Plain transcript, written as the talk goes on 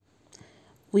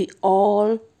We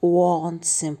all want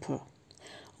simple.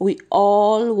 We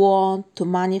all want to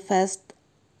manifest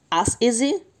as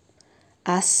easy,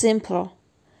 as simple,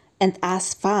 and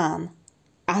as fun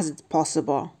as it's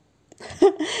possible.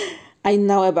 I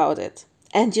know about it.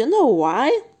 And you know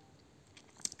why?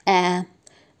 Uh,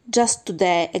 just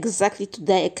today, exactly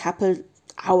today, a couple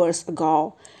hours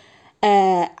ago,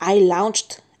 I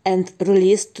launched and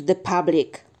released to the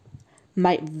public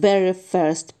my very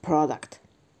first product.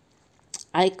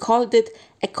 I called it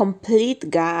a complete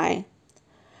guide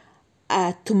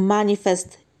to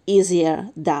manifest easier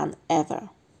than ever.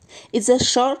 It's a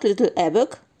short little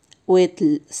ebook with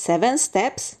 7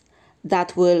 steps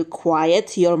that will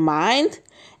quiet your mind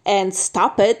and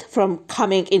stop it from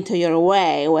coming into your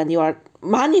way when you are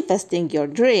manifesting your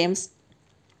dreams.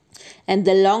 And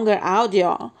the longer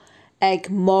audio, a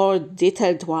more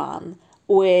detailed one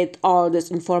with all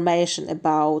this information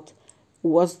about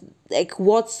what's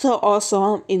so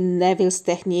awesome in Neville's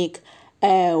technique,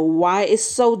 why it's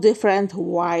so different,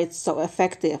 why it's so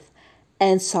effective,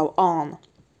 and so on.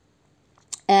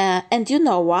 And you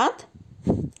know what?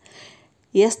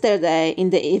 Yesterday in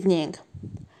the evening,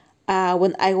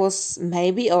 when I was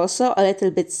maybe also a little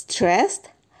bit stressed,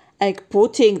 like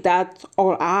putting that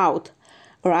all out,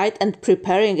 right, and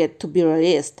preparing it to be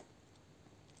released.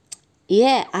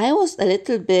 Yeah, I was a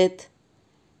little bit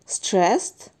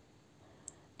stressed,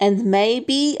 and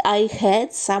maybe I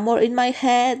had somewhere in my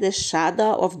head a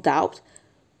shadow of doubt.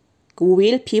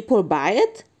 Will people buy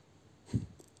it?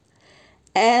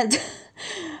 And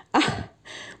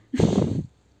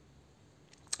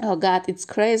oh God, it's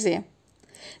crazy.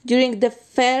 During the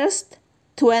first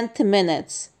 20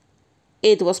 minutes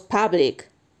it was public,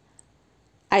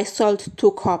 I sold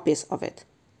 2 copies of it.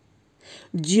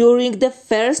 During the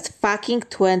first fucking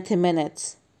 20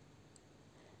 minutes.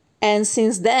 And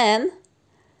since then,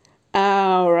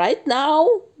 right now,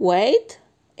 wait,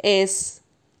 is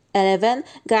 11.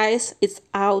 Guys, it's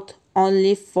out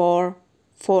only for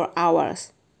 4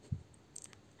 hours.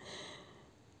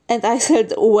 And I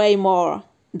sold way more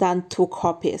than 2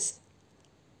 copies.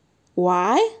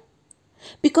 Why?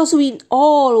 Because we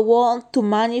all want to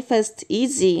manifest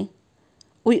easy.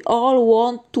 We all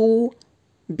want to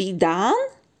be done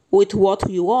with what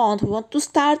we want. We want to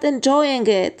start enjoying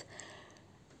it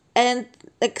and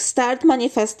start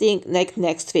manifesting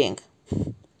next thing.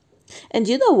 And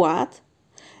you know what?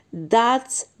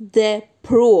 That's the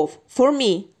proof for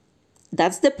me.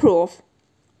 That's the proof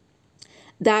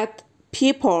that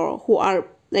people who are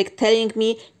telling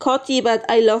me, Koti, but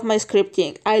I love my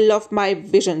scripting, I love my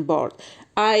vision board,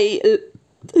 I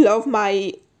love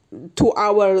my 2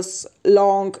 hours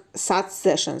long SAT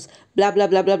sessions, blah blah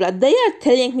blah blah blah. They are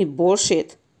telling me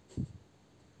bullshit.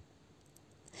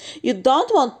 You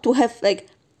don't want to have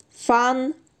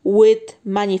fun with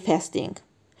manifesting.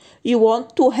 You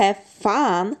want to have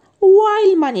fun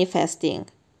while manifesting.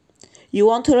 You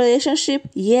want a relationship?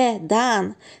 Yeah,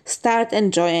 done. Start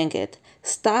enjoying it.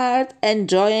 Start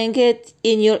enjoying it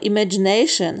in your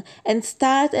imagination and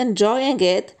start enjoying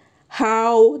it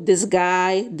how this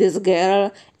guy, this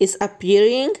girl is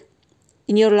appearing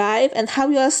in your life and how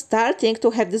you are starting to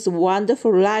have this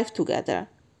wonderful life together.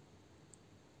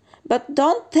 But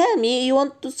don't tell me you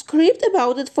want to script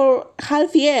about it for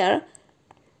half year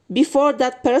before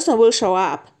that person will show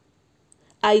up.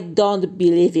 I don't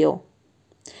believe you.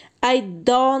 I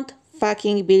don't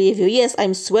fucking believe you. Yes,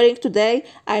 I'm swearing today.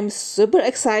 I'm super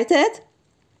excited.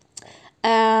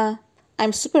 I'm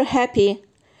super happy.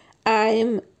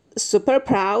 I'm super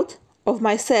proud of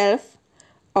myself,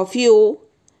 of you.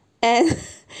 And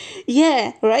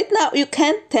yeah, right now you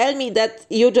can't tell me that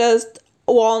you just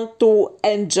want to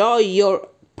enjoy your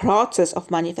process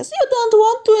of manifesting. You don't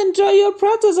want to enjoy your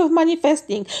process of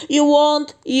manifesting. You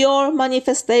want your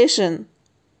manifestation.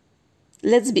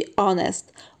 Let's be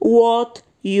honest. What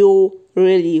you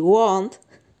really want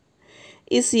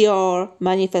is your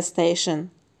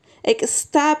manifestation.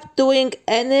 Stop doing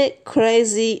any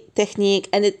crazy technique,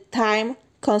 any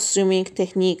time-consuming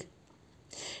technique.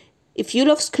 If you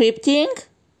love scripting,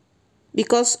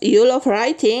 because you love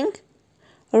writing,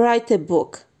 write a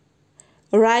book.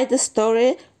 Write a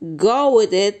story, go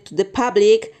with it to the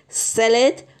public, sell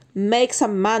it, make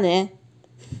some money.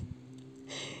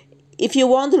 If you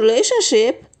want a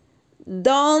relationship,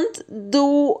 don't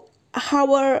do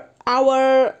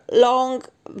hour long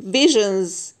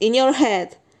visions in your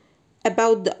head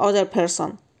about the other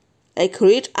person.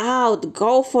 Reach out,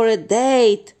 go for a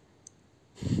date.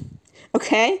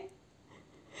 Okay?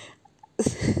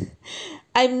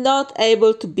 I'm not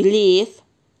able to believe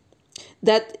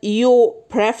that you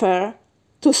prefer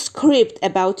to script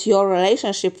about your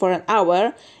relationship for an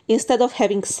hour instead of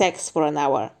having sex for an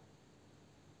hour.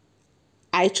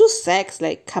 I choose sex,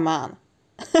 like, come on.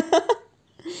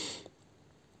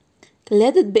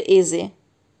 Let it be easy.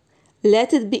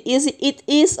 Let it be easy. It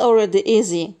is already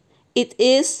easy. It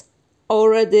is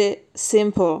already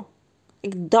simple.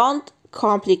 Don't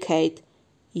complicate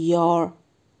your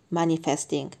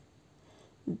manifesting.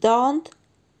 Don't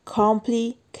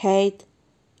complicate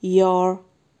your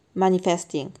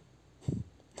manifesting.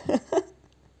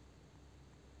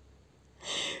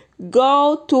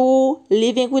 Go to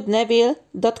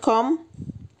livingwithneville.com.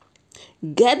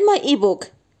 Get my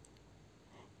ebook.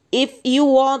 If you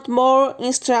want more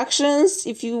instructions,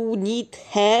 if you need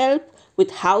help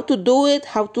with how to do it,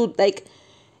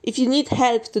 if you need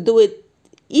help to do it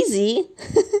easy,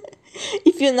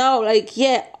 if you know,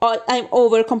 I'm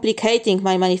overcomplicating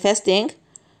my manifesting,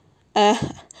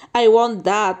 I want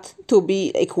that to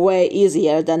be way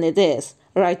easier than it is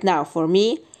right now for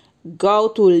me. Go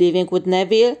to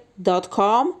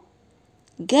livingwithneville.com.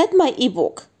 Get my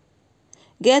ebook.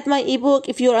 Get my ebook.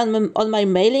 If you're on my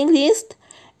mailing list,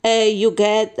 you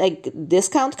get a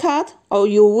discount code, or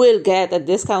you will get a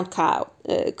discount code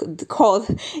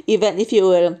even if you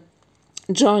will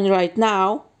join right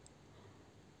now.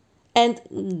 And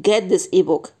get this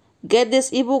ebook. Get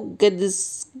this ebook. Get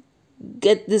this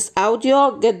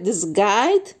audio. Get this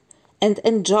guide, and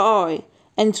enjoy.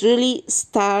 And really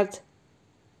start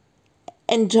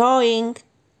enjoying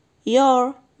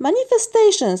your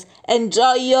manifestations.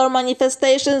 Enjoy your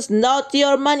manifestations, not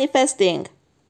your manifesting.